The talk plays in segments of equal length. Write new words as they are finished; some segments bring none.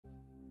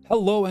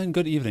Hello and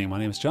good evening. My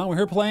name is John. We're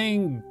here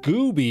playing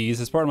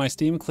Goobies as part of my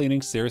Steam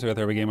cleaning series. I got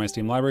there every game in my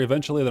Steam library,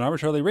 eventually then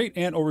arbitrarily rate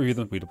and overview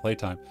them to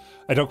playtime.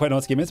 I don't quite know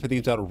what this game is, but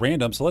it's out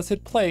random, so let's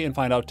hit play and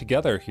find out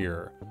together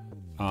here.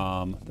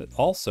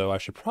 Also, I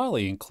should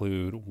probably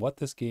include when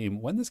this game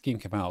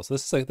came out. So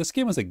this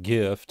game was a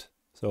gift,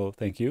 so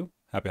thank you.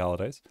 Happy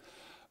holidays.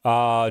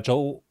 July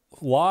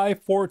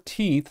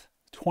 14th,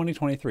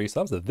 2023. So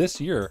that was a this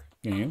year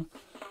game.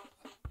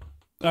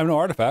 I have no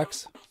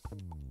artifacts.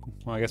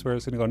 Well, I guess we're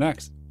just gonna go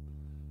next.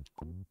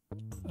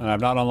 And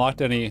I've not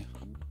unlocked any.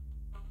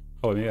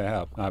 Oh, maybe I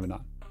have. No, I have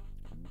not.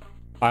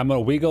 I'm a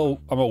wiggle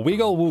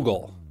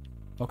woogle.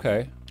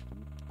 Okay.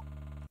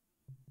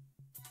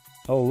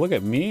 Oh, look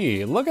at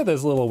me. Look at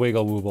this little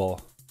wiggle woogle.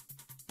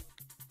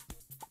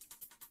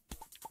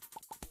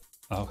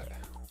 Okay.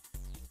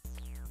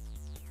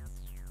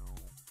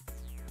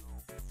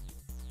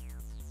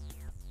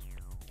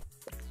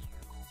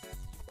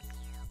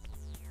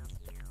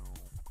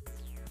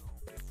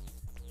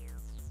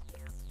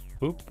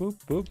 Boop, boop,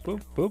 boop,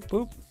 boop, boop,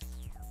 boop.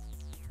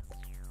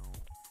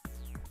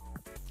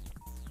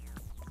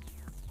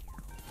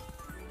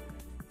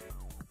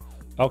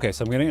 Okay,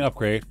 so I'm getting an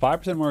upgrade.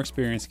 5% more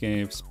experience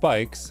gain,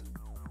 spikes,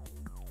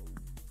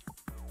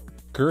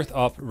 girth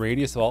up,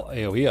 radius of all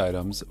AoE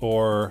items,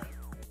 or...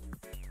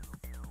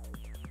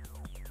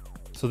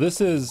 So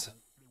this is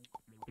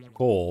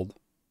gold.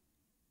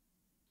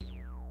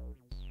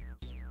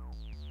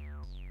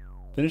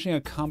 Finishing a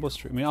combo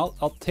stream. I mean,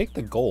 I'll take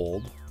the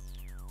gold.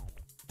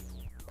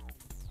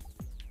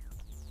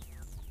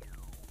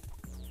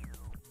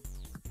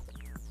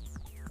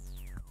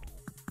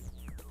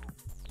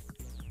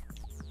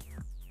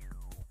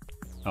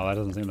 Oh, that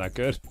doesn't seem that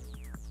good.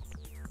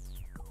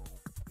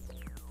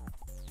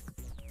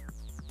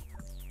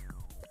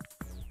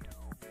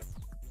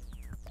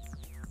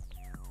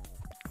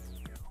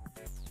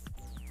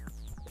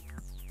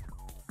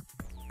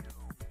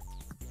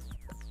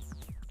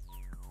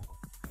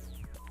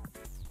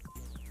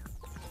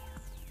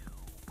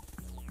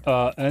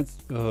 And it's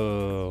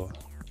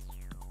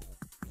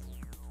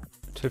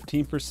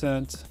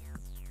 15%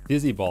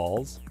 dizzy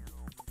balls,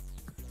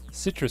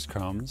 citrus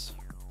crumbs.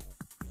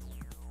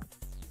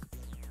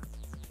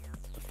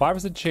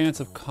 5%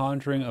 chance of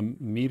conjuring a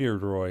meteor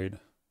droid.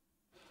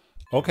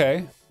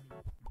 Okay.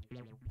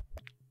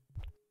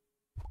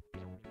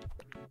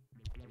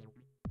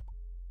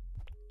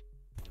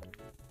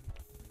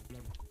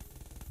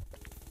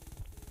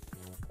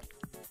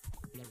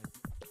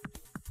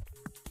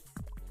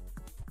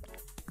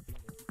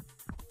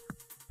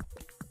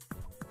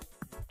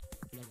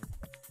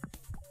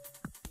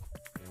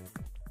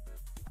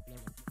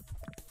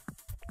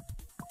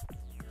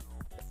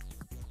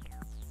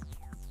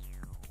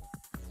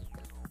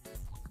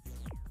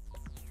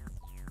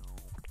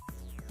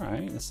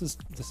 Alright, this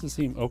is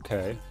seem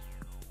okay.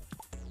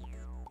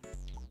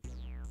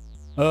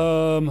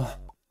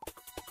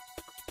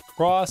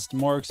 Frost,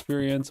 more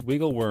experience,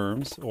 wiggle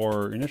worms,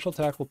 or initial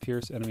attack will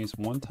pierce enemies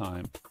one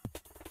time.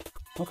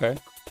 Okay.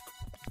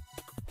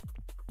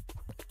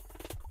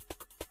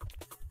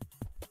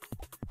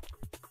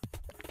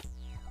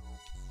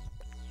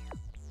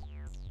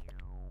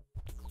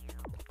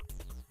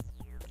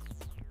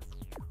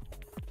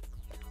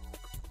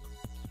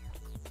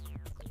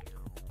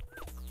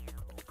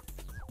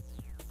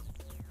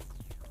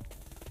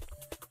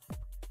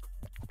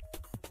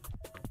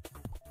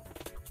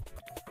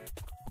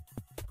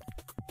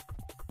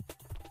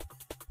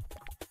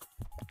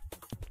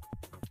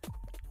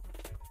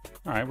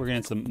 Alright, we're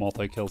getting some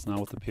multi-kills now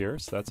with the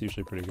Pierce. That's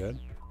usually pretty good.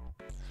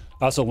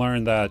 I also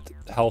learned that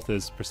health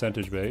is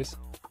percentage based.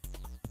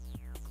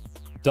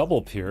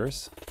 Double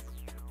Pierce.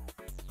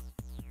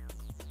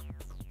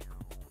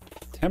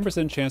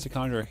 10% chance to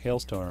conjure a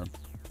hailstorm.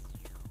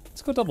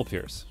 Let's go double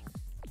Pierce.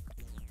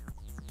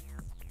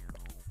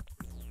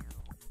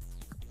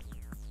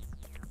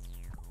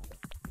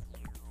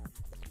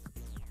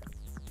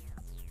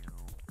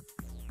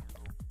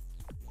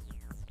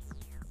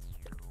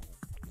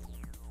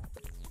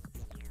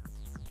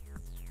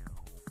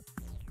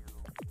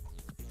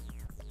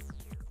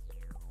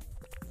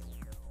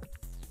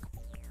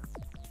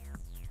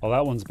 Oh,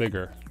 that one's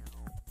bigger.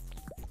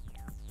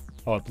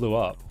 Oh, it blew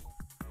up.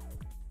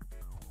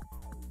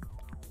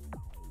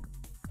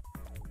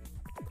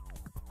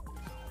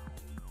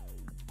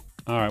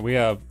 Alright, we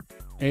have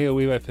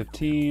AoE by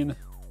 15.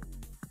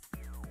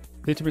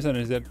 50%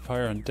 is dead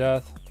fire on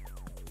death.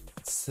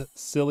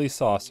 Silly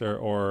saucer,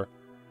 or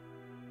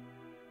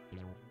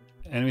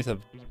enemies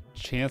have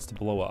chance to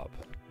blow up.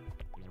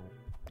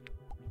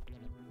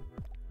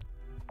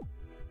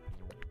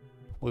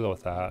 We'll go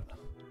with that.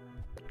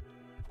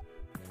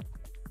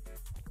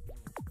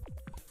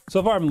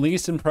 So far, I'm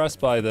least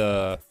impressed by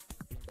the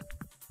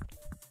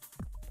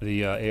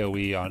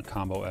AoE on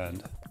combo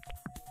end.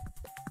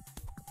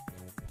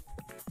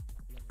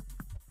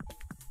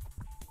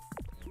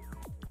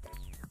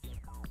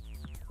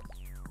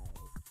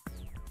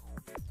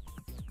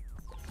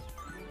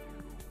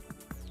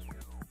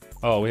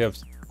 Oh, we have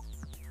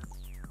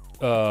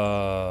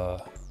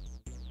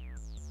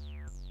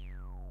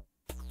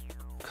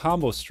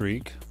combo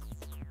streak.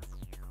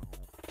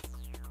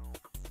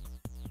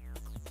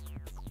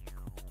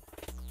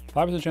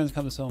 Five percent chance to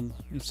come to some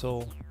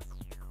soul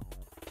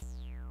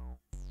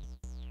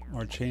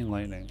or chain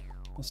lightning.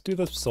 Let's do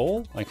the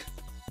soul. Like,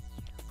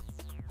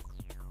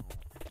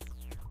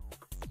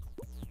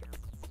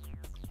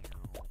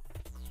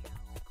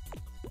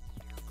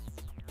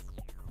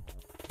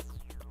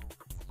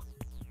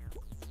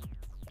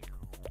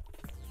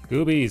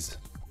 Goobies.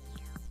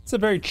 It's a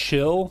very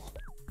chill.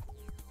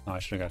 Oh, I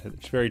should have got hit.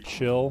 It's very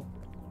chill.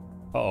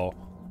 Uh-oh.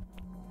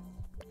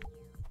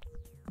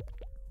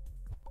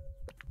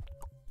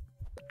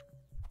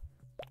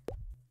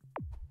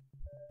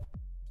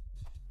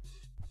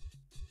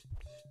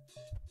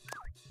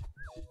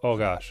 Oh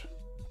gosh.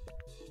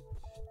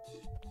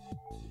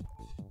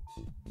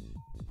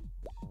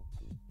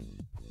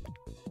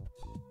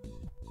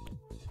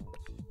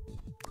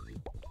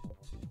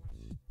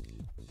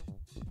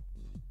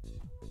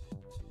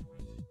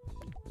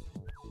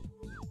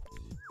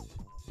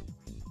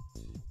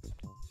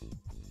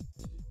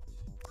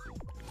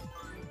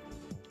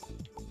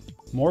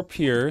 More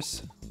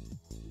Pierce.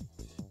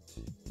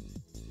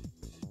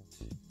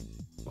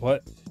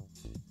 What?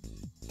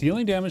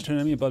 Dealing damage to an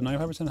enemy above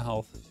 95%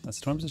 health. That's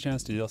a 20%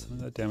 chance to deal some of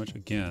that damage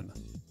again.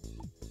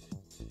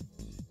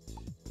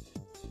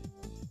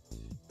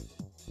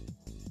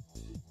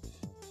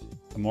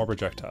 And more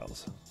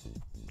projectiles.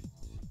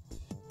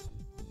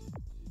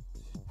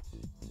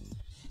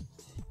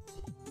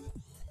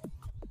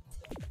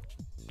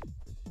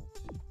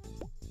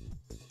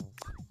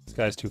 This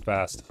guy's too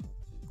fast.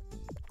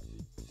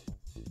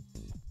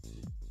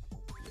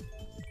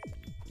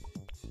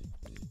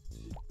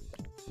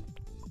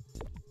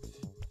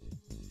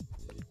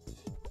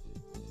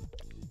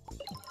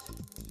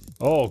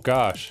 Oh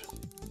gosh.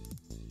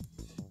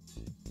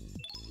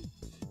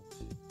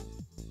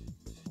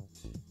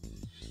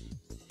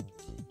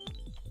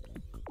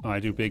 Oh, I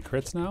do big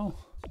crits now?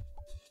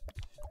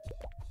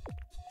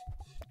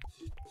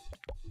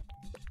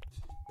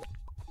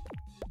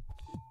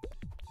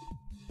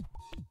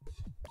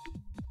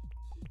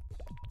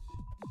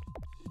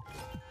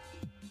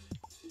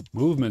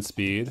 Movement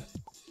speed.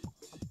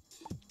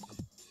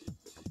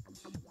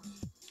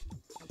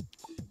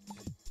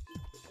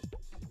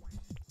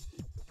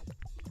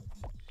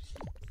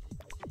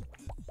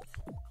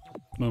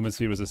 Movement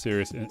speed was a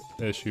serious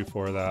issue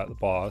for that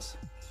boss.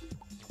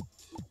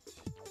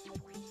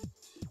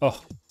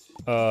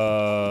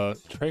 Oh,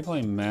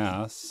 Trampling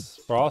Mass,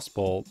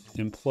 Frostbolt,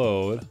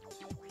 Implode.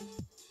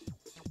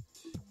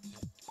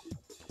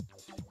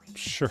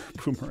 Sure,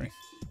 Boomerang.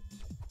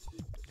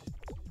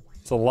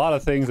 It's a lot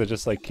of things that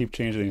just like keep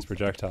changing these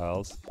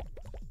projectiles.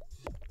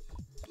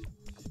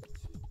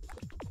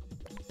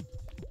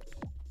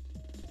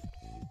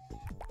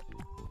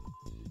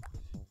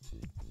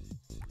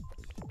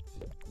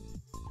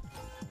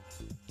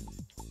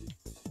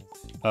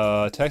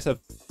 Attacks have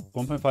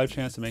 1.5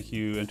 chance to make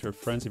you enter a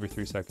frenzy for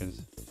 3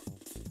 seconds.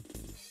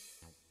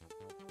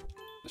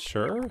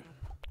 Sure?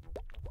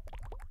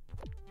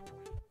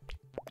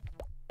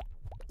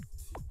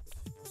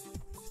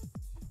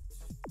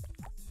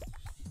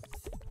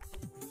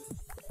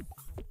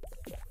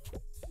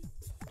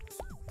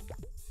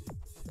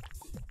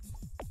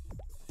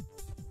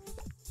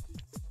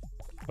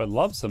 I'd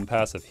love some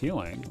passive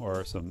healing,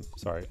 or some,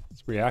 sorry,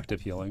 it's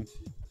reactive healing.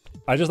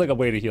 I just like a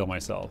way to heal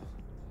myself.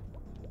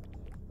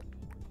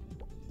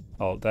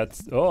 Oh,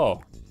 that's,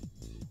 oh.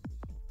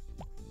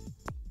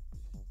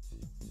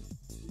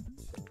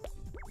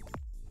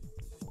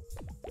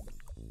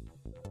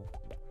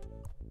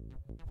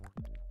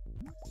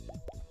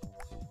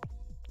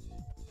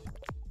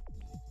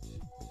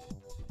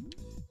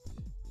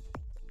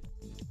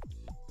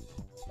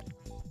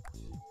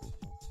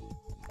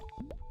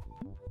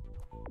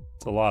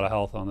 It's a lot of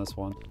health on this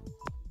one.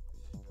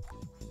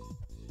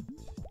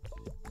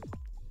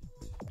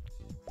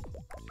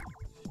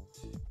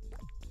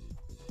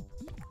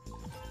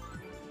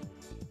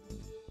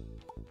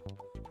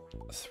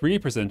 A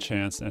 3%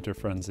 chance to enter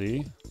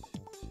frenzy.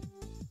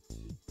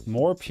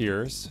 More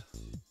Pierce.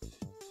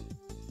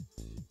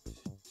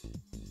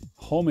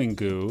 Homing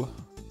Goo.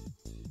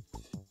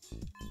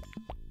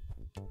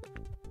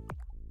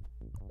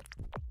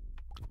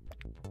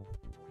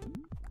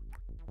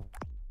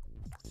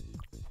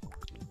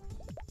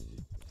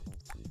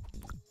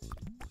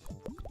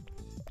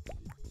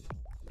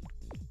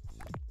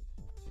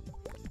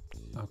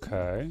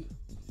 Okay.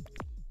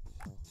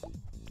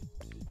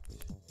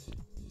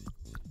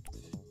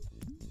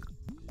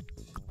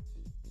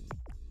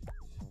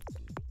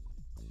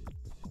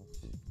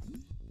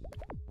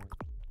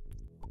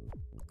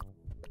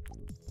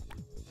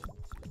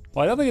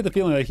 Well, I definitely get the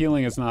feeling that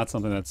healing is not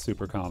something that's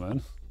super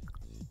common.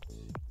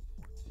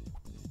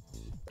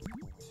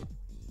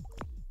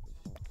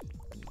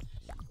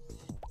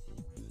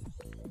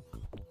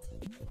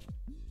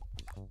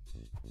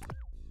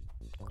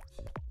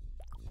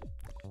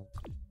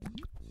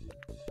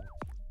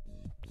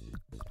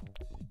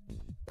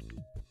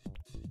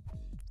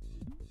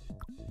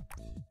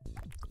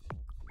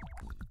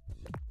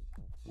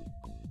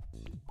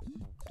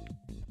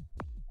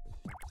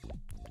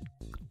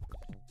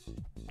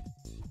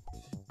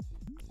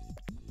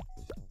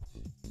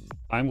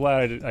 I'm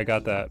glad I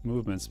got that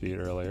movement speed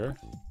earlier.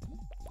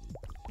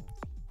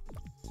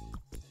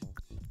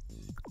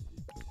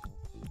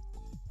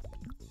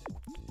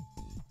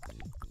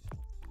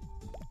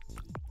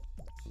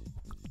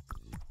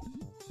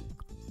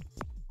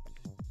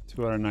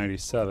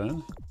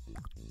 $297.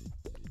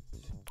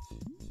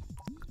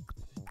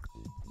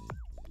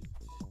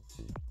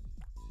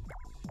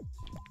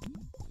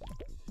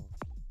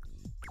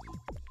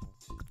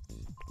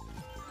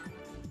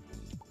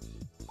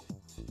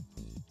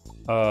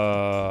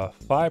 Uh,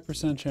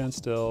 5% chance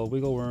still.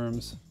 Wiggle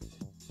worms.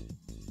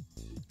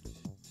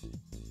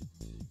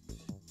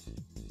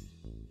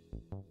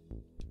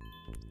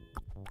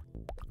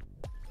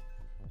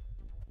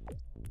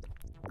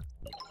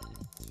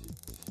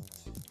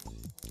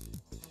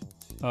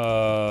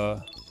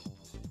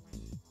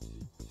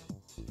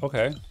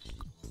 Okay.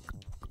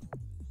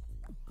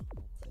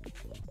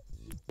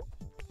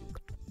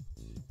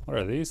 What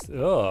are these?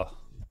 Ugh.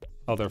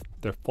 Oh,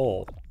 they're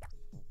full.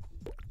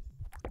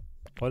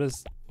 What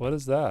is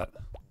that?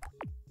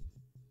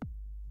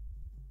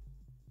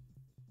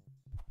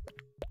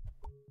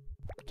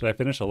 Did I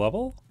finish a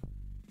level?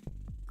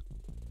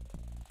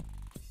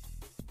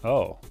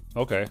 Oh,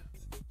 okay.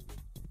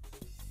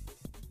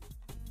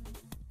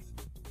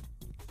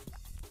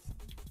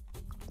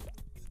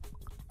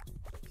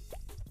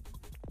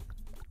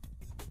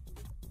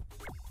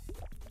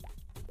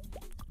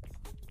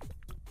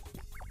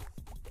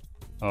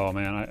 Oh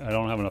man, I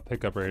don't have enough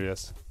pickup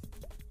radius.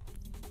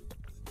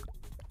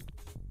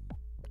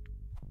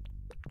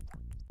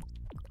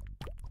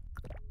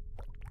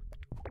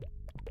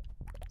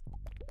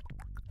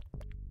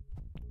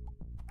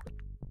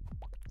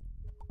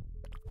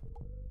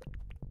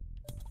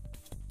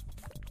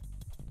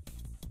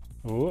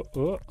 Ooh,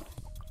 ooh.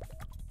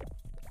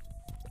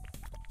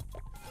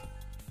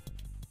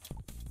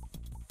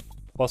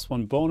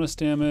 +1 bonus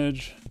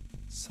damage.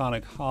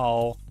 Sonic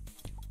Howl.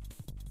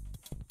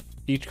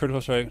 Each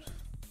critical strike.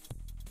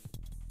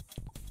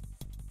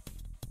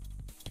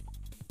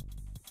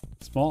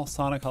 Small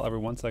Sonic Howl every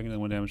 1 second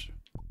and 1 damage.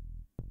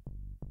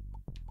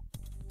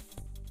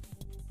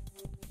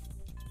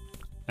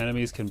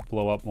 Enemies can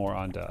blow up more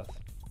on death.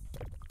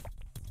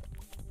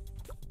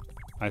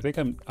 I think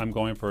I'm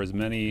going for as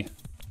many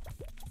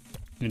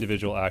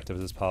individual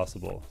actives as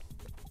possible.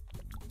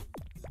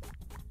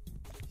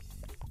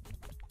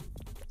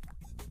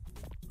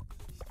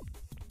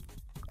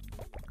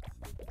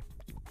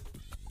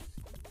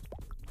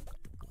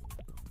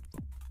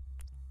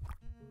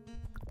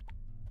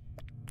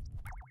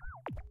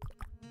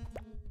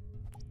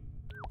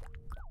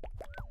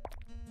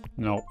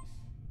 Nope.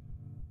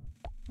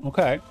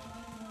 Okay.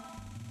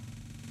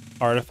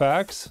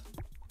 Artifacts.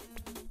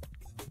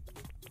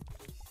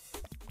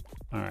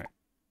 All right.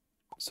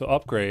 So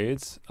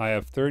upgrades, I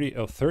have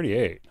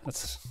 38.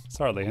 That's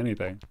hardly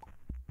anything.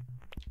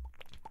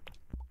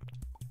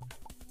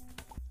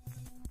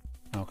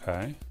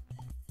 Okay.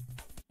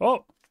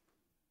 Oh!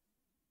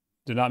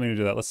 Did not mean to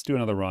do that. Let's do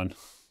another run.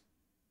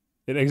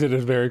 It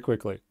exited very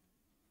quickly.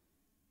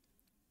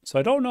 So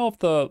I don't know if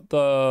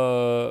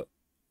the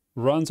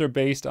runs are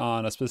based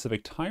on a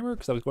specific timer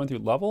because I was going through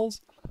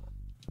levels.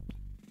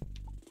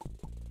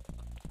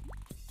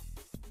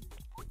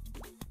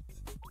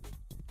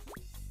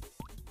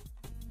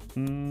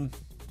 I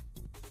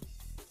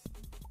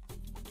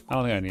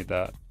don't think I need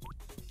that.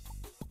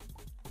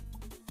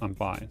 I'm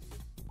fine.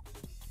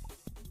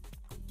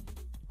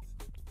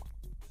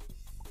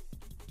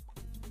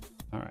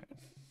 All right.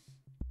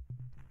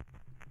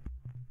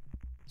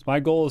 So my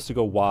goal is to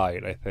go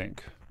wide, I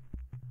think.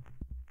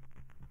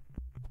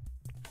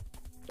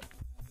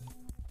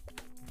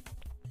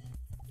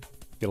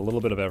 Get a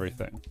little bit of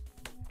everything.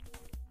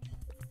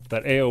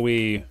 That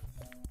AoE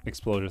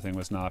explosion thing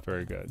was not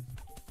very good.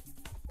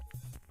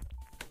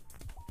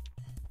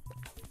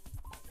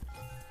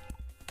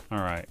 All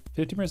right,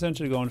 50%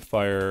 should go on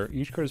fire.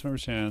 Each card is member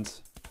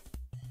chance.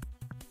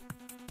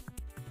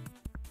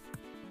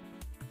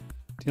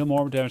 Deal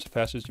more damage the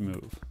faster as you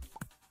move.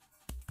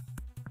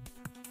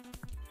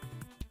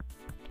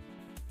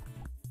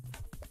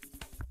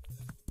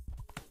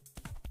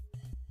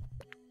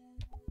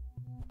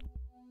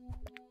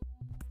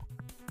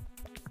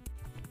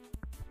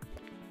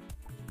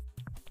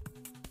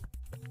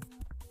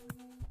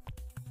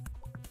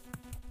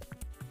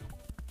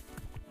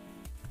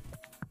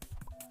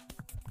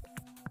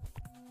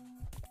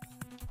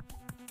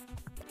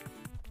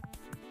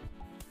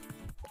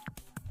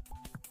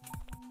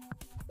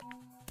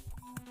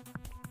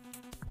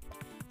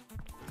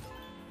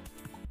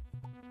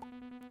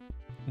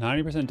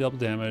 %, double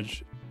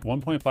damage,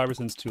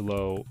 1.5% is too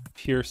low,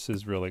 Pierce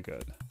is really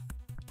good.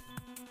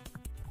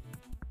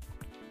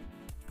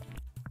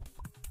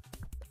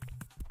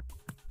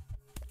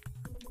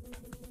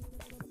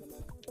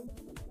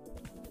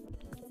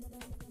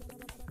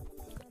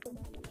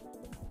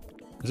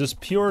 It's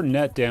just pure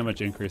net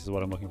damage increase is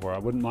what I'm looking for. I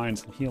wouldn't mind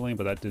some healing,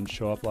 but that didn't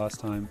show up last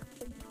time.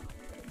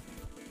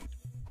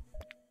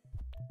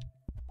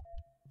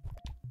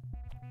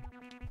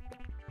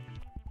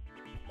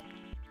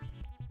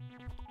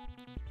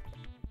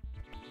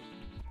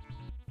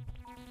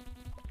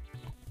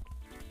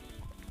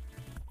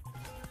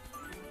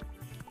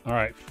 All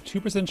right,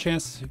 2%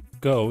 chance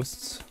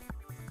ghosts,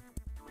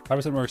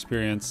 5% more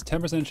experience,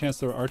 10% chance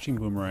to throw arching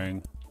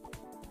boomerang,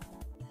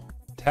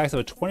 attacks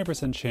have a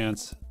 20%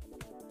 chance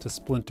to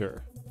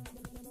splinter.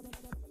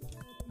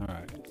 All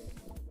right.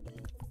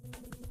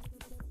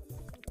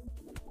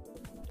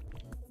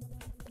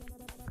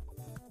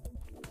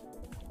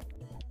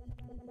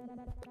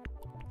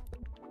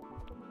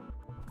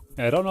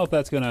 I don't know if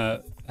that's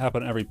gonna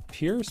happen every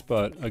pierce,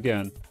 but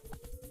again,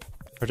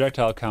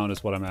 projectile count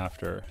is what I'm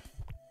after.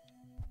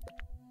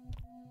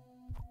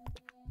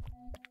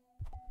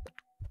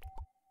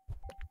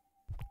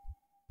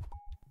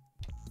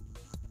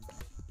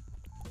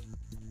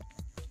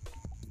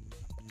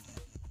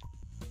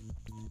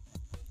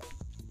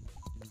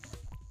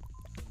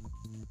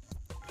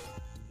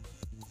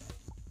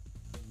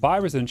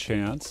 $5%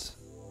 chance,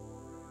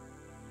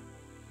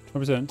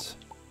 20%,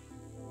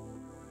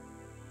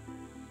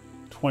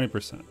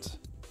 20%.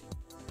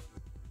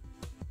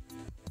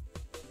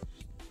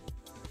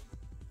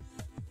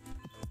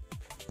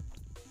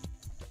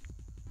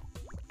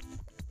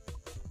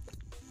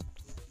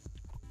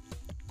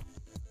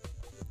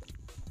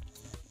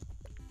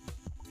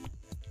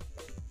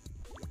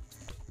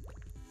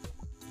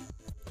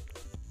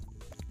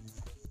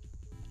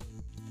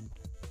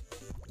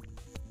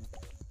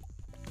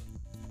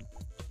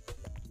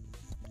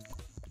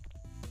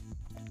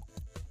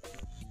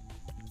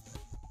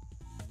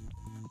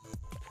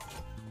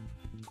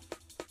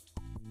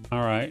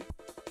 All right.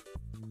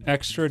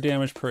 Extra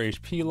damage per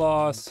HP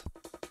loss.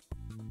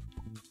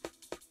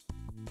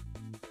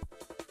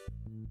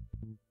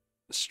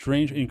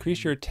 Strange,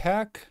 increase your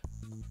attack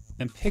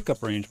and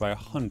pickup range by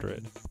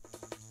 100.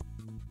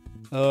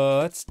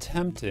 That's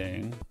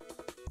tempting.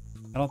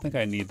 I don't think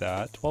I need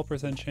that.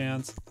 12%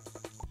 chance.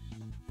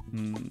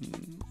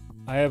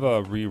 I have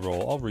a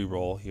reroll. I'll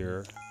reroll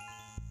here.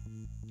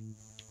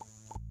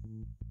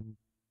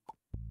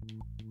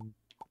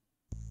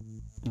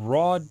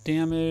 Raw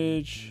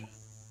damage.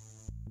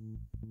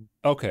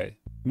 Okay,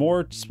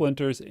 more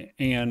splinters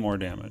and more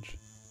damage.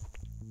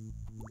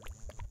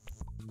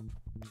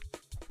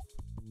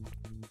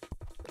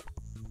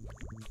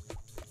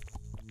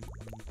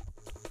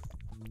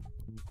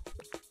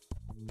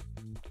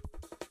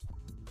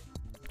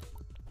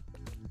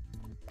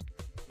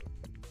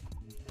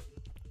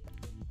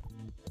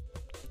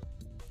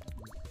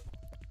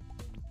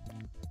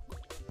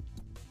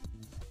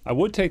 I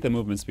would take the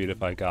movement speed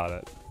if I got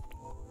it.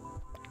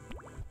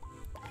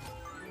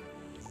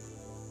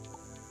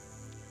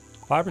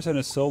 5%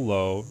 is so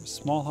low.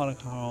 Small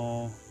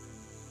holocaust.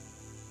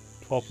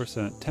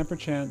 12%. 10%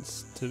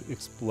 chance to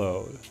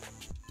explode.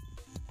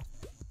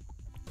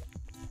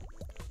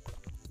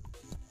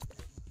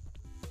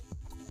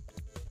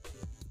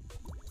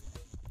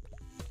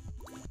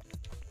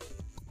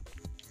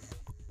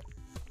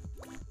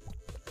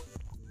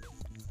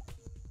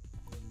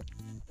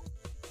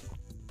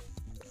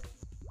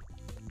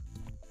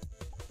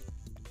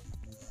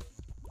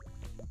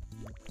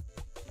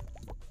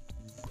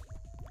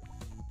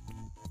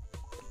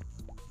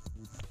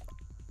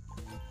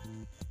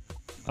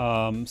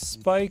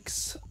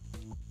 Spikes.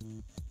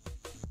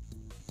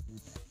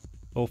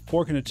 Oh,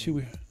 fork into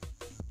 2.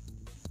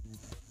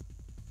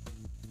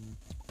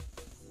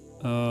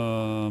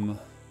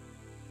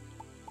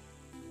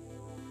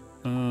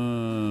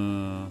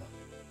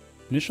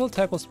 Initial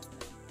attack will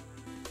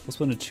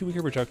split into 2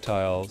 weaker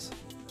projectiles.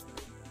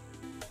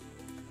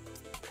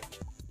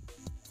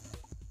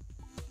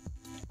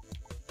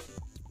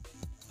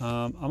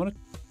 I'm gonna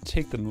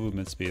take the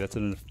movement speed. That's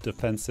a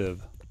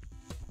defensive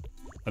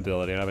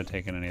ability. I haven't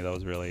taken any of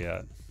those really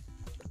yet.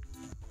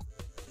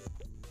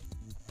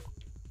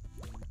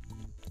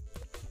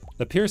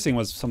 The piercing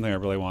was something I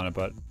really wanted,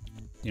 but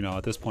you know,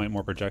 at this point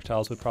more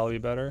projectiles would probably be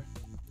better.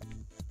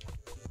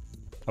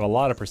 I have a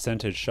lot of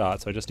percentage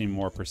shots, so I just need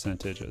more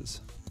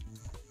percentages.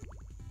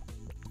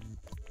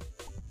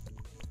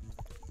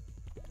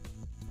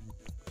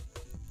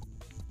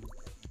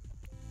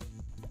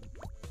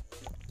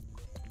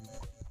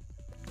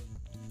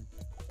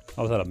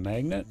 Oh, is that a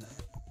magnet?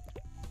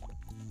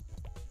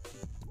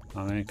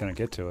 I ain't gonna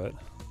get to it.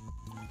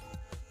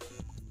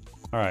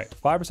 All right,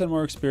 5%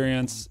 more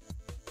experience.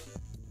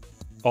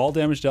 All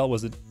damage dealt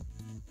was it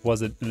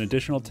an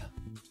additional?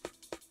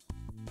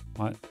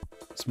 What?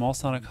 Small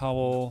sonic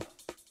howl.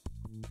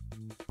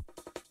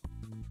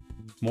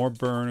 More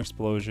burn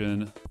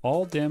explosion.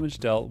 All damage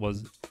dealt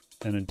was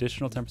an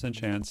additional 10%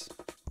 chance.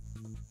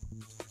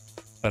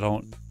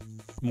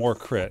 More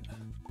crit.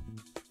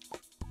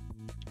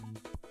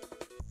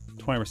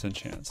 20%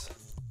 chance.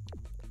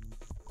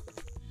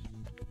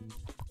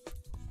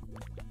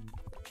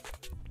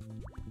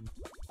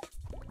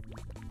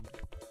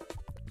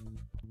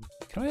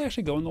 Can I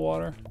actually go in the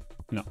water?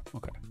 No,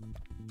 okay.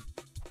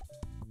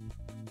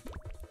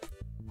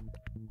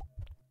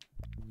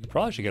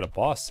 Probably should get a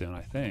boss soon,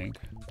 I think.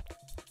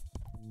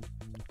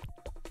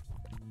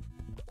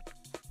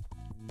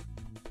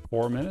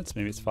 4 minutes,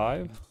 maybe it's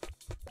 5.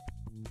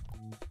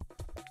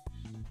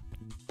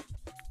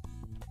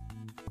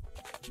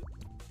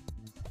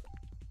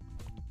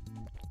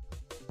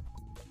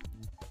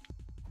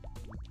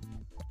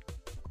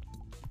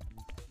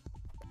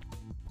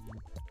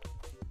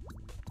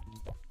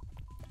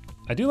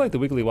 I do like the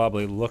Wiggly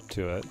Wobbly look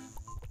to it.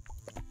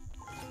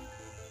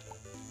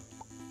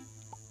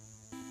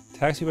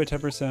 Taxi by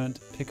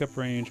 10%, pickup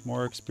range,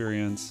 more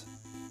experience.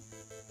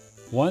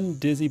 One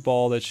dizzy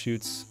ball that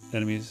shoots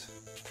enemies.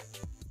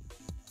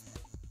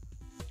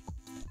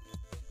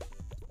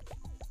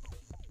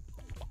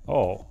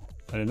 Oh,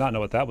 I did not know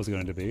what that was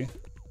going to be.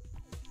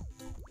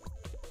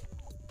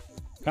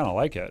 Kind of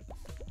like it.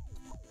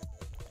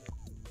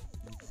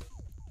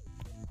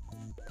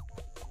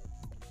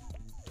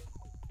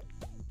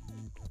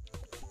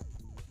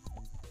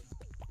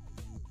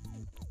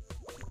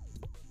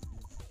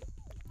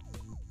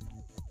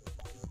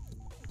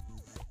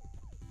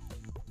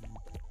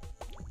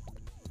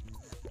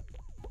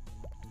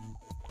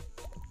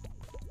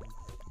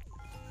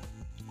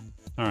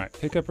 All right,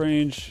 pickup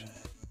range.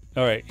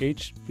 All right,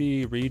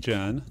 HB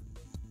regen.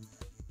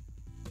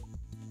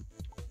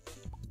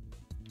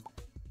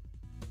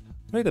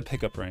 Maybe the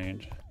pickup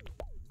range.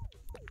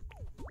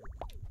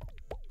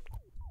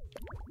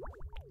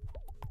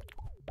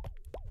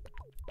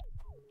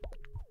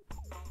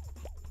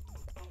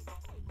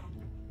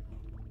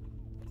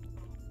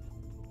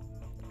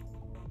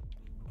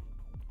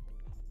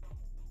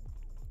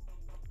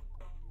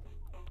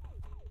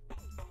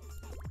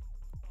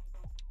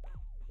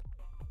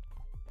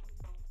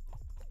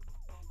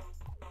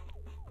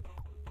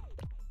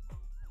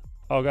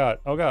 Oh god,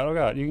 oh god, oh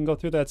god, you can go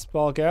through that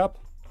small gap?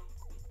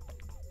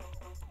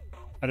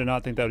 I did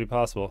not think that would be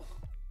possible.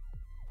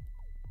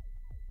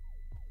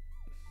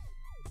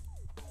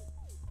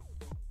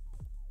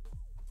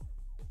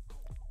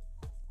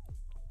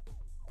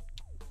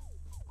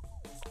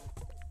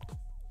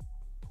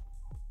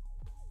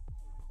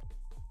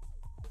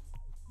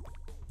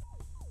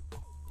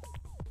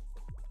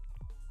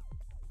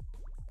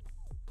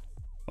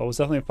 Oh, it was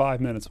definitely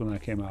 5 minutes when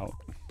that came out.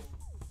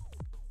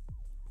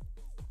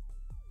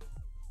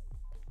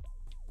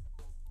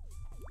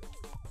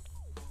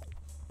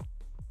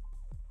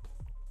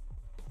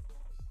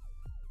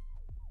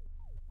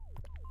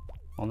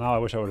 Well, now I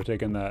wish I would have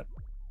taken that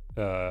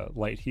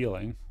light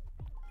healing.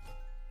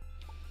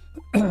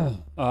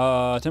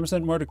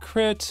 10% more to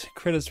crit.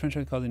 Crit is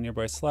potentially causing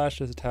nearby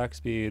slashes, attack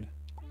speed.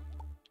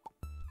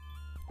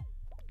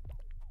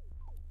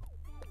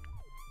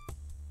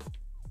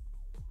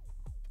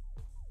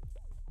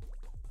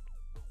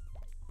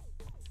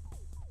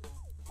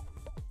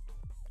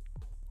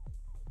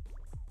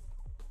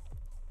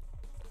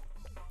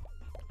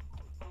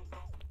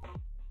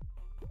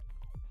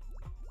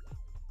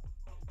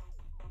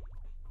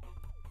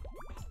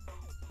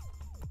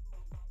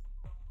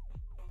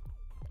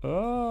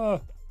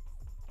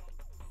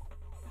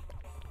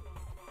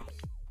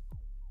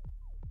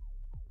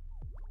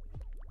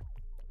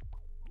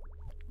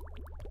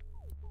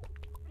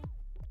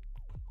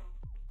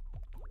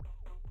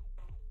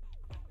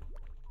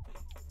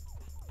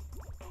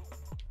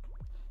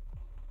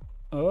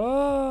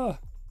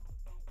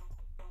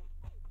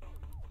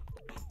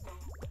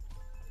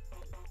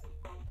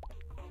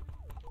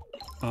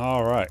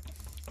 All right.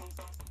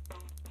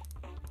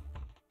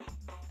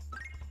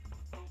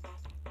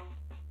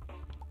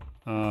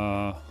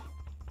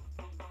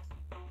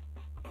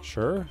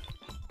 Sure.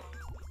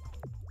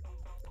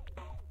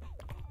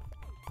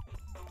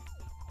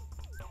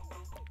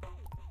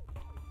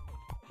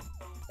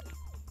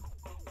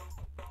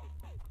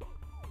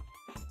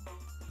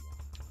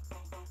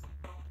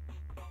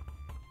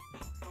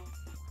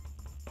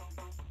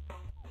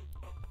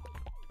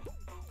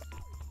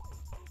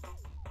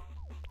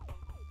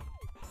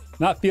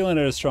 Not feeling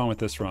it as strong with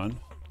this run.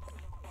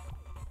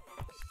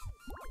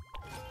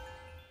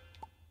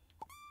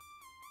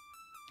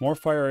 More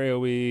fire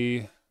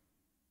AoE.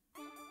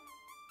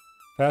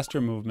 Faster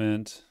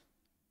movement.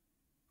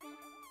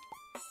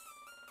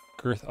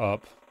 Girth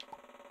up.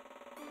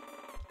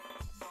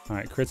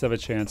 Alright, crits have a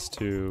chance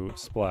to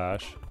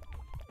splash.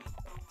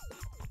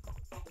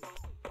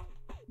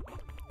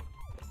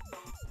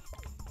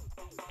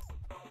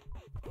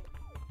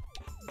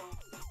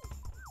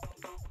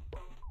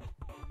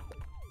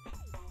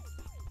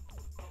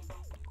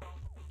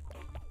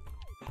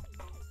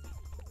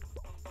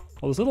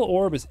 Well, this little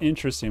orb is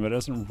interesting, but it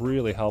doesn't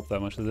really help that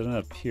much because it doesn't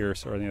have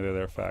pierce or any of the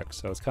other effects,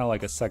 so it's kind of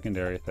like a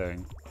secondary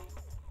thing.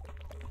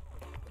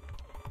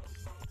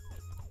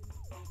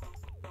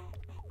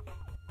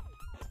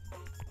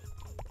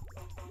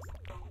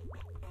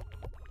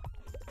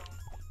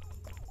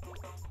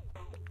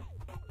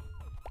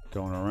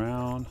 Going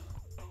around.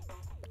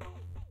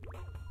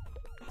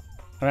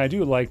 I mean, I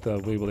do like the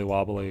Wibbly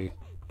Wobbly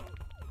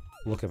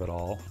look of it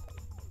all.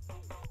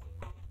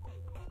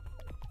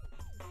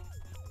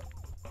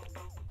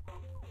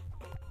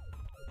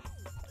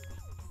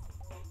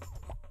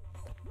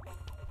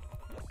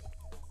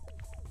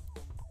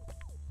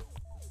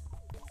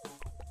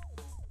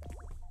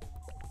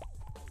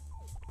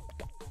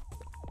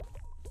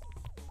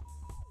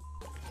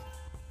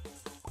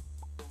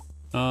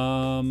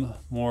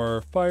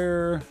 More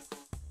fire.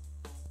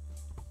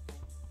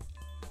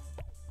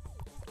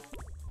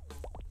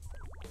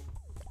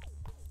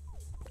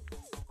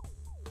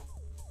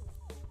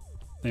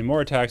 I mean,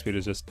 more attack speed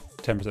is just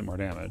 10% more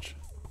damage.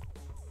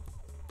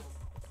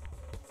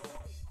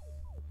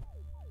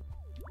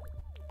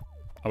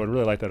 I would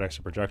really like that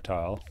extra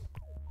projectile.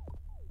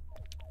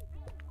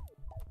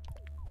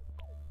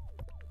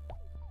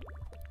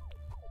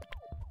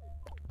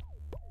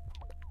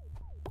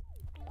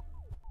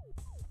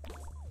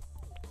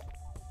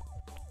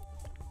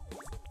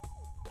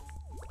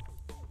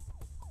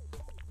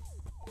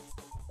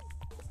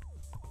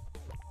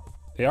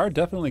 They are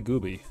definitely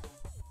Gooby.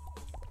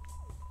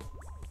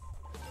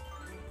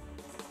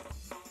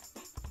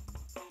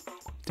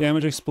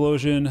 Damage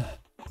explosion.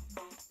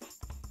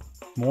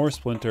 More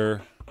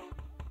splinter.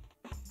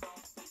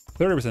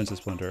 30% to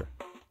splinter.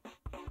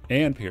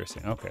 And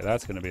piercing. Okay,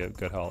 that's going to be a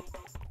good help.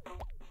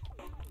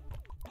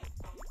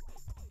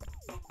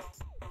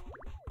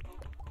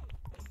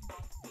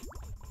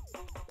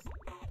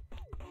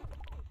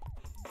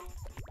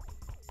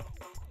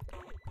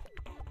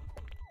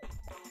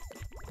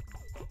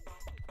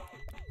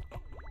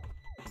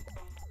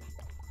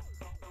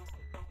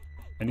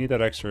 I need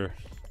that extra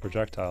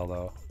projectile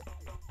though.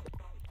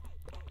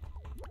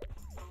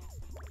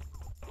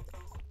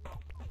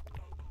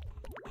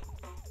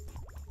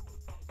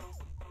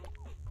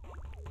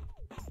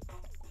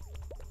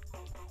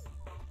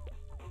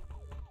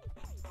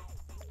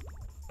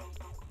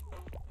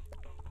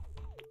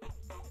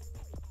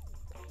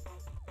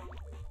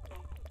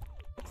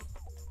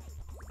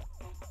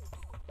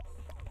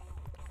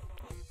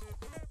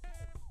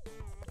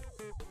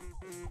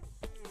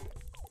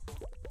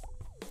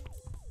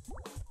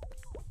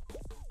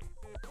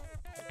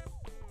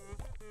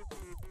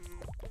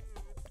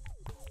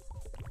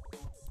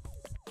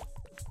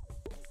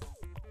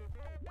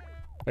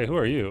 Hey, who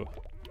are you?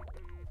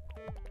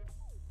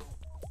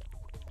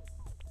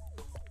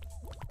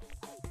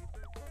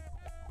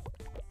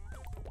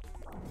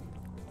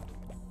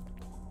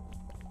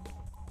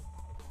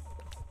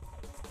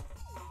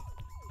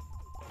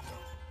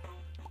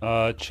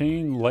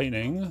 Chain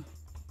lightning.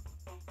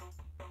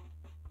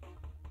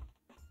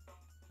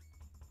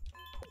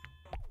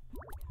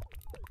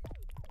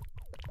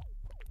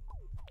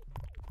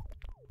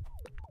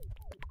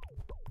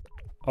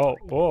 Oh,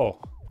 whoa.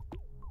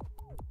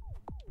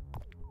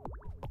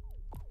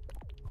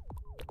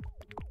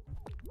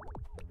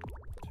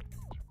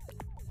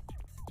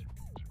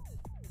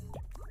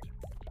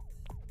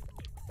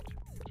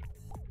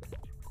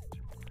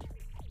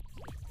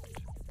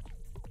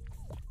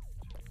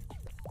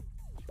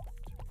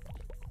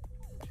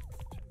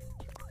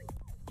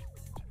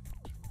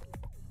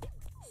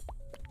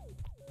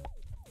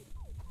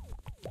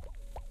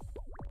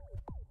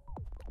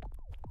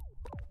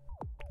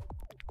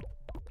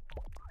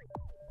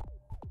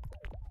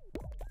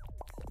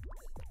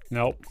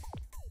 Nope.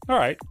 All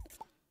right.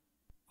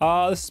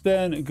 This has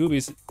been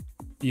Goobies.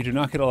 You do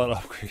not get a lot of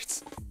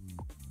upgrades.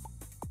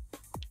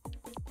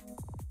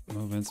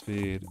 Movement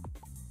speed,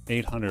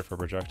 800 for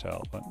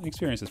projectile, but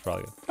experience is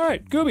probably good. All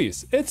right,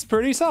 Goobies. It's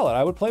pretty solid.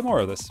 I would play more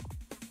of this.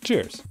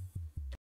 Cheers.